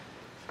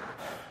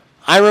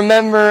I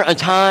remember a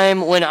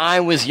time when I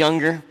was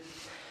younger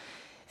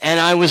and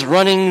I was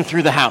running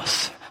through the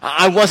house.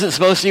 I wasn't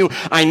supposed to.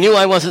 I knew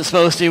I wasn't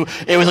supposed to.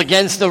 It was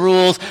against the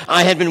rules.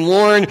 I had been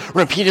warned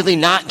repeatedly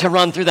not to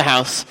run through the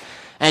house.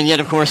 And yet,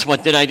 of course,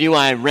 what did I do?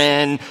 I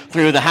ran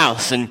through the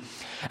house. And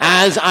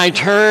as I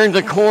turned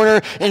the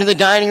corner into the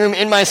dining room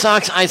in my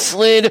socks, I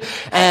slid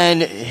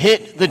and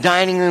hit the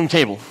dining room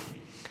table.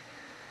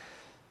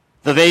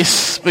 The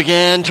vase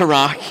began to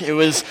rock. It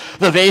was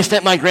the vase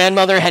that my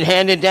grandmother had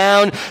handed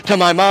down to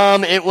my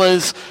mom. It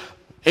was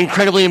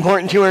incredibly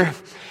important to her.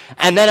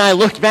 And then I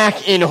looked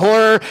back in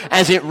horror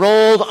as it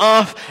rolled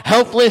off,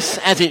 helpless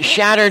as it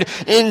shattered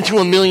into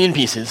a million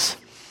pieces.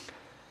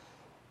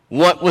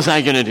 What was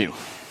I going to do?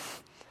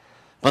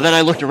 But then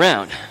I looked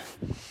around.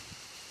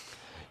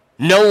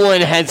 No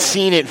one had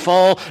seen it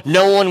fall.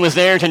 No one was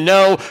there to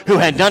know who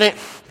had done it.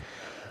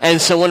 And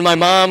so when my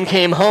mom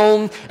came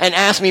home and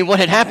asked me what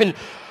had happened,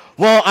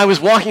 well, I was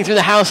walking through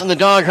the house and the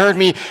dog heard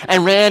me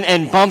and ran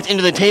and bumped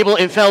into the table.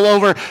 It fell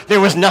over. There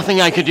was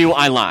nothing I could do.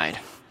 I lied.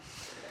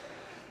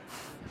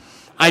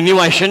 I knew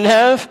I shouldn't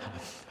have.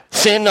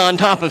 Sin on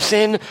top of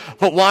sin.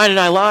 But why did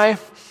I lie?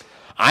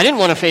 I didn't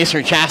want to face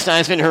her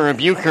chastisement, her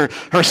rebuke,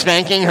 her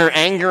spanking, her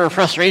anger, or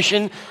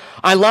frustration.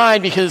 I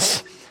lied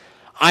because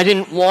I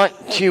didn't want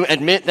to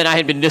admit that I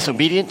had been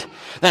disobedient,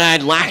 that I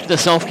had lacked the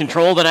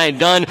self-control, that I had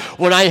done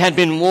what I had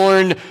been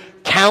warned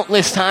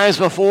countless times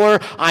before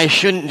I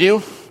shouldn't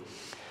do.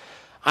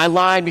 I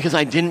lied because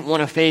I didn't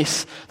want to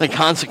face the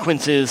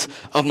consequences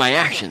of my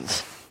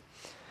actions.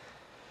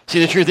 See,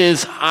 the truth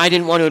is, I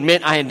didn't want to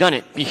admit I had done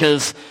it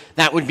because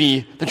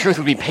the truth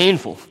would be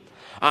painful.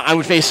 I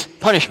would face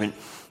punishment.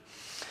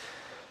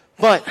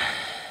 But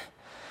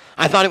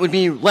I thought it would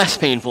be less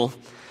painful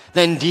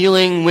than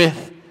dealing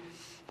with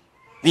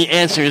the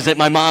answers that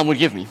my mom would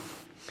give me.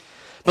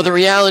 But the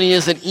reality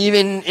is that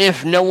even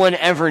if no one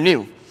ever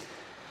knew,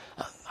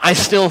 I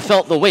still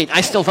felt the weight.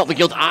 I still felt the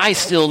guilt. I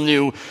still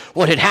knew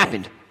what had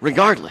happened,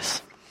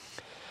 regardless.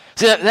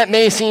 See, that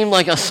may seem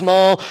like a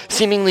small,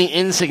 seemingly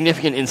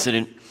insignificant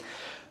incident,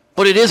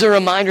 but it is a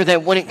reminder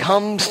that when it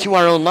comes to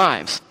our own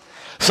lives,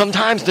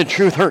 sometimes the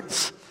truth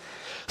hurts.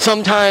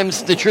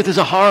 Sometimes the truth is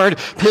a hard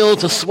pill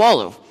to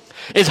swallow.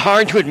 It's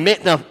hard to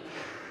admit the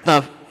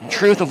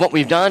truth of what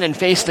we've done and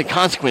face the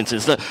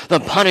consequences,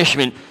 the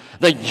punishment,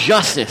 the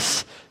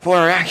justice for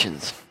our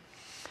actions.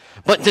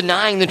 But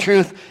denying the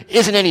truth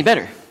isn't any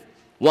better.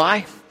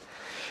 Why?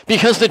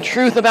 Because the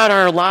truth about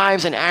our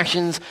lives and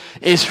actions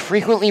is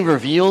frequently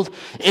revealed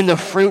in the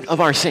fruit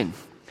of our sin,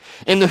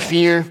 in the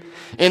fear,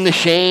 in the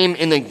shame,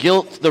 in the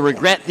guilt, the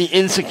regret, the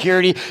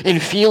insecurity, in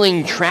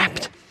feeling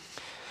trapped.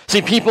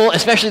 See, people,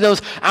 especially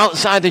those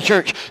outside the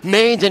church,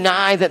 may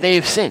deny that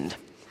they've sinned.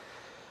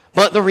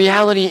 But the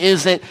reality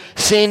is that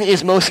sin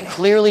is most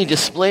clearly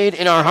displayed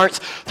in our hearts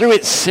through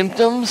its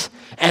symptoms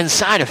and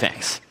side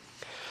effects,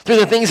 through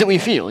the things that we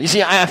feel. You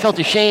see, I felt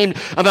ashamed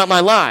about my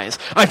lies.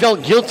 I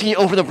felt guilty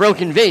over the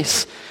broken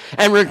vase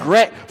and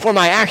regret for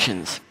my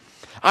actions.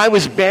 I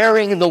was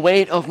bearing the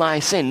weight of my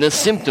sin, the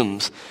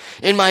symptoms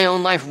in my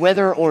own life,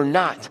 whether or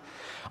not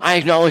I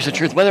acknowledged the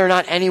truth, whether or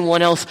not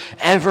anyone else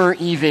ever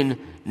even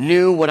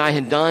knew what I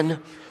had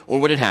done or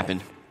what had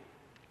happened.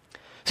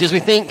 See, as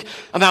we think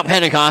about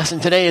Pentecost,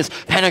 and today is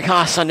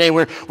Pentecost Sunday,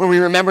 where we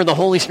remember the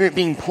Holy Spirit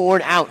being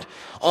poured out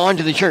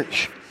onto the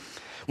church,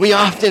 we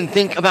often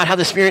think about how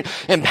the Spirit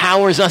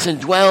empowers us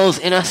and dwells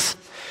in us.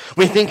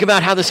 We think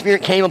about how the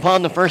Spirit came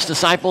upon the first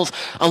disciples,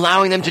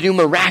 allowing them to do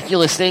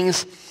miraculous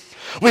things.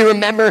 We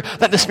remember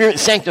that the Spirit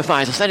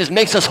sanctifies us, that is,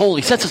 makes us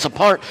holy, sets us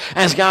apart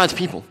as God's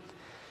people.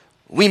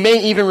 We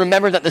may even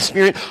remember that the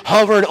Spirit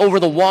hovered over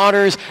the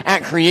waters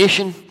at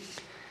creation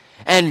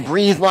and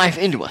breathed life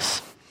into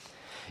us.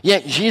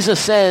 Yet Jesus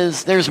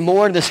says there's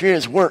more to the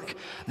Spirit's work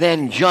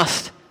than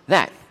just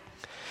that.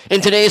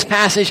 In today's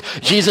passage,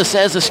 Jesus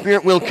says the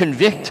Spirit will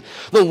convict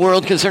the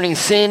world concerning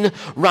sin,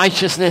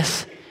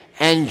 righteousness,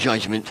 and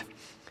judgment.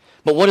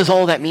 But what does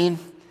all that mean?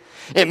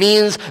 It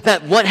means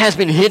that what has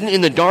been hidden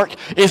in the dark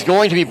is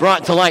going to be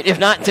brought to light. If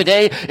not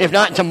today, if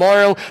not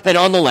tomorrow, then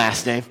on the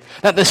last day.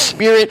 That the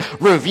Spirit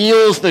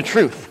reveals the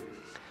truth.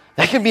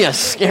 That can be a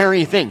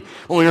scary thing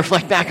when we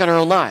reflect back on our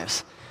own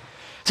lives.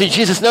 See,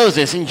 Jesus knows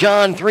this. In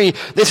John 3,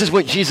 this is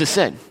what Jesus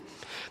said.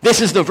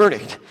 This is the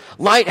verdict.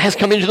 Light has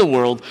come into the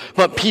world,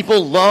 but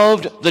people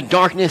loved the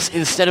darkness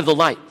instead of the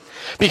light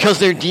because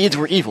their deeds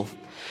were evil.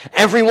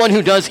 Everyone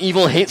who does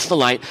evil hates the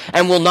light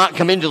and will not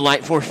come into the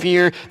light for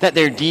fear that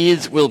their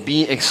deeds will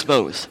be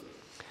exposed.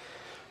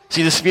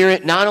 See, the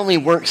Spirit not only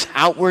works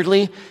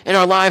outwardly in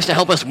our lives to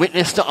help us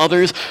witness to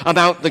others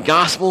about the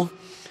gospel,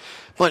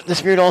 but the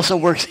Spirit also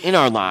works in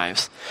our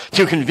lives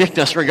to convict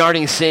us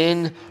regarding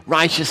sin,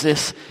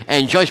 righteousness,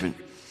 and judgment.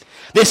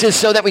 This is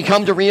so that we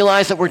come to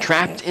realize that we're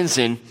trapped in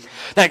sin,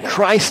 that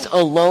Christ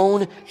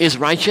alone is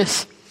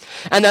righteous,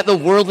 and that the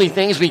worldly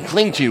things we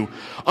cling to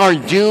are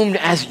doomed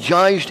as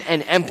judged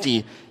and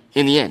empty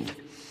in the end.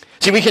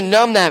 See, we can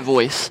numb that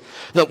voice,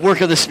 the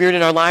work of the Spirit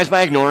in our lives,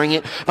 by ignoring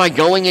it, by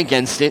going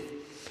against it.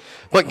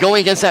 But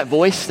going against that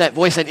voice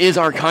that is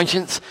our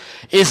conscience,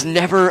 is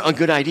never a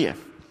good idea.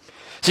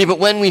 See, but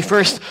when we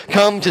first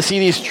come to see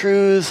these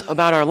truths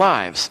about our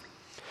lives,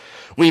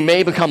 we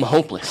may become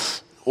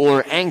hopeless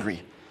or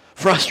angry,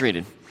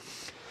 frustrated.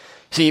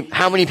 See,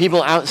 how many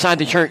people outside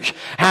the church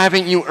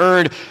haven't you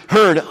heard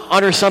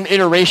utter some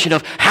iteration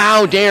of,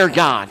 how dare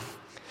God?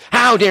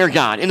 How dare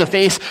God? In the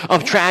face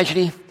of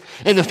tragedy,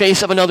 in the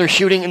face of another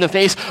shooting, in the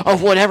face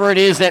of whatever it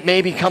is that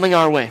may be coming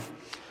our way.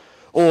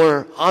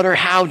 Or utter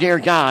how dare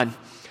God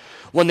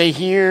when they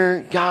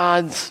hear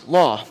God's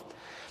law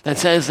that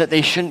says that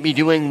they shouldn't be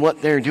doing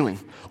what they're doing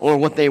or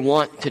what they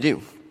want to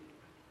do.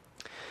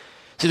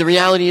 See, the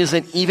reality is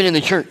that even in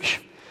the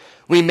church,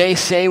 we may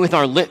say with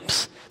our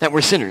lips that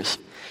we're sinners,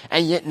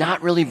 and yet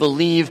not really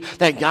believe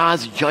that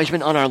God's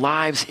judgment on our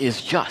lives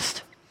is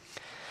just.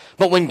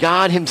 But when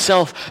God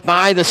himself,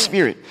 by the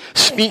Spirit,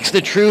 speaks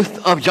the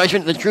truth of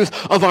judgment, the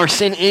truth of our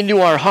sin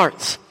into our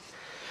hearts,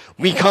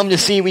 we come to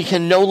see we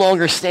can no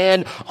longer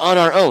stand on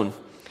our own.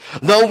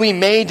 Though we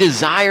may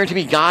desire to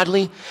be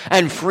godly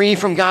and free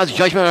from God's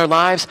judgment on our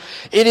lives,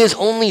 it is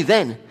only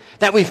then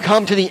that we've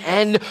come to the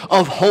end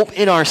of hope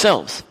in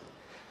ourselves.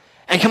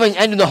 And coming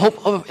into the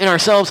hope in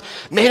ourselves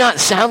may not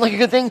sound like a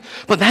good thing,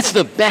 but that's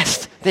the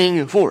best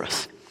thing for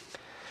us.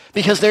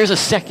 Because there's a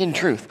second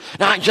truth,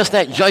 not just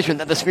that judgment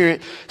that the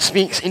Spirit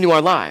speaks into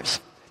our lives,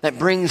 that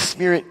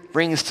Spirit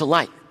brings to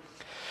light.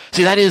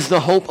 See, that is the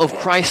hope of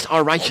Christ,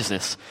 our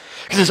righteousness.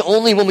 Because it's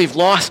only when we've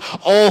lost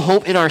all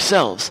hope in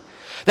ourselves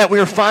that we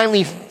are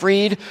finally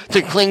freed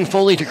to cling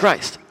fully to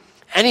Christ.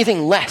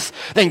 Anything less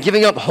than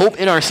giving up hope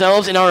in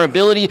ourselves, in our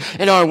ability,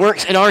 in our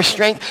works, in our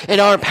strength, in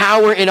our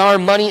power, in our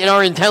money, in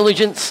our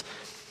intelligence,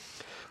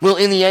 will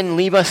in the end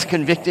leave us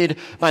convicted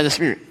by the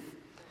Spirit.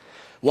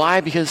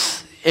 Why?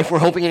 Because if we're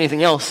hoping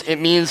anything else, it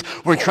means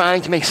we're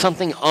trying to make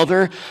something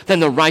other than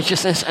the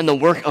righteousness and the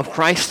work of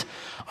Christ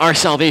our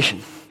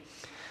salvation.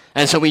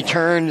 And so we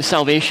turn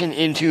salvation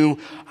into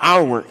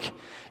our work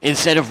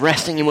instead of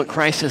resting in what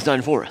Christ has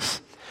done for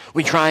us.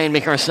 We try and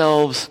make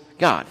ourselves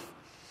God.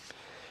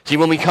 See,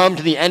 when we come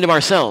to the end of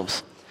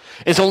ourselves,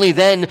 it's only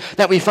then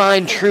that we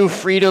find true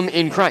freedom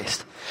in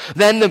Christ.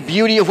 Then the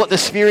beauty of what the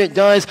Spirit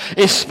does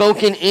is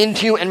spoken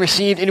into and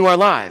received into our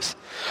lives.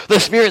 The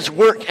Spirit's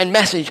work and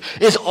message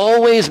is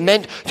always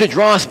meant to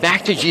draw us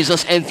back to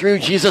Jesus and through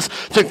Jesus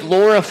to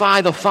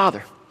glorify the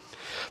Father.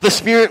 The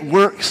Spirit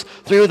works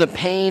through the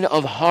pain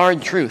of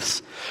hard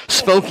truths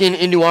spoken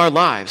into our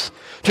lives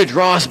to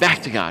draw us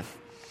back to God.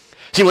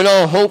 See, when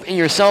all hope in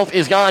yourself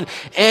is gone,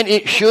 and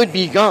it should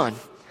be gone,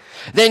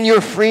 then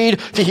you're freed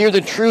to hear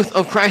the truth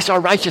of Christ our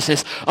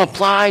righteousness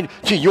applied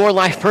to your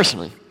life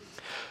personally.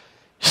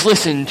 Just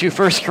listen to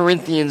 1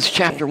 Corinthians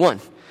chapter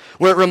 1,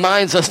 where it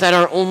reminds us that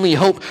our only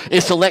hope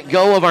is to let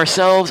go of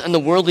ourselves and the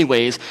worldly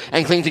ways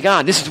and cling to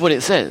God. This is what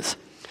it says.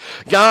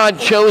 God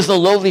chose the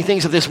lowly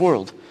things of this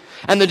world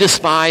and the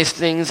despised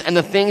things and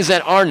the things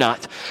that are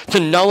not to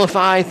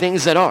nullify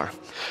things that are,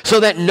 so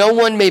that no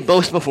one may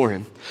boast before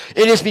him.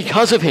 It is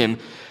because of him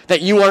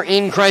that you are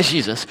in Christ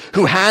Jesus,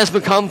 who has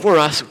become for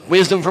us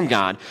wisdom from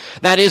God.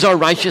 That is our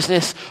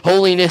righteousness,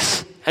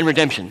 holiness, and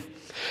redemption.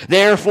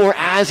 Therefore,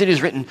 as it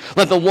is written,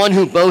 let the one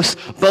who boasts,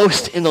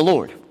 boast in the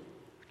Lord.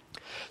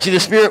 See, the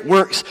Spirit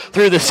works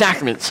through the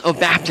sacraments of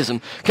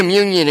baptism,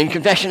 communion, and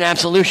confession and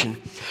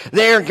absolution.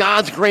 There,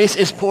 God's grace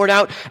is poured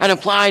out and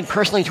applied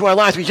personally to our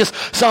lives. We just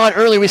saw it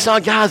earlier. We saw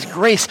God's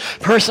grace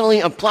personally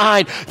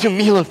applied to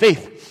meal of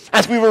faith,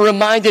 as we were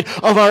reminded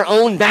of our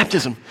own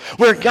baptism,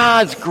 where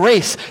God's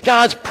grace,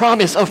 God's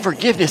promise of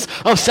forgiveness,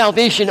 of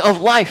salvation, of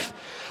life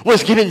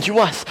was given to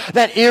us.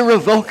 That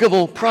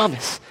irrevocable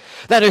promise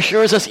that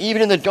assures us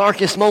even in the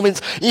darkest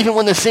moments, even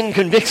when the sin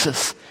convicts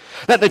us,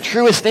 that the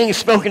truest things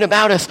spoken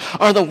about us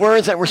are the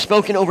words that were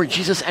spoken over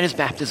Jesus at his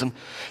baptism,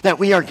 that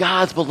we are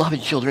God's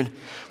beloved children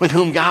with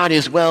whom God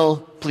is well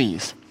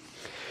pleased.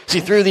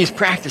 See, through these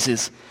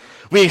practices,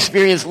 we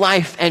experience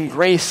life and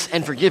grace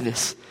and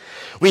forgiveness.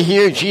 We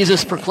hear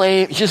Jesus'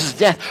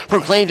 death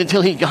proclaimed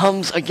until he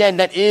comes again.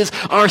 That is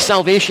our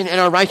salvation and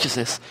our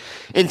righteousness,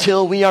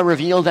 until we are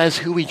revealed as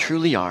who we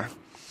truly are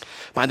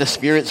by the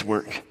Spirit's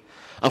work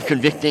of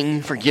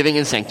convicting, forgiving,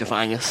 and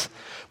sanctifying us,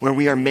 where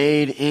we are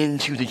made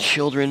into the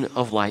children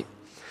of light.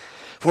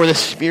 For the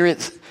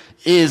Spirit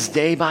is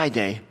day by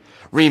day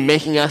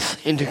remaking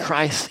us into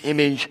Christ's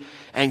image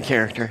and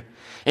character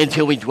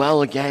until we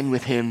dwell again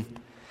with him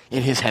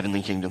in his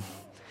heavenly kingdom.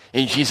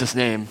 In Jesus'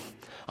 name,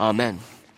 amen.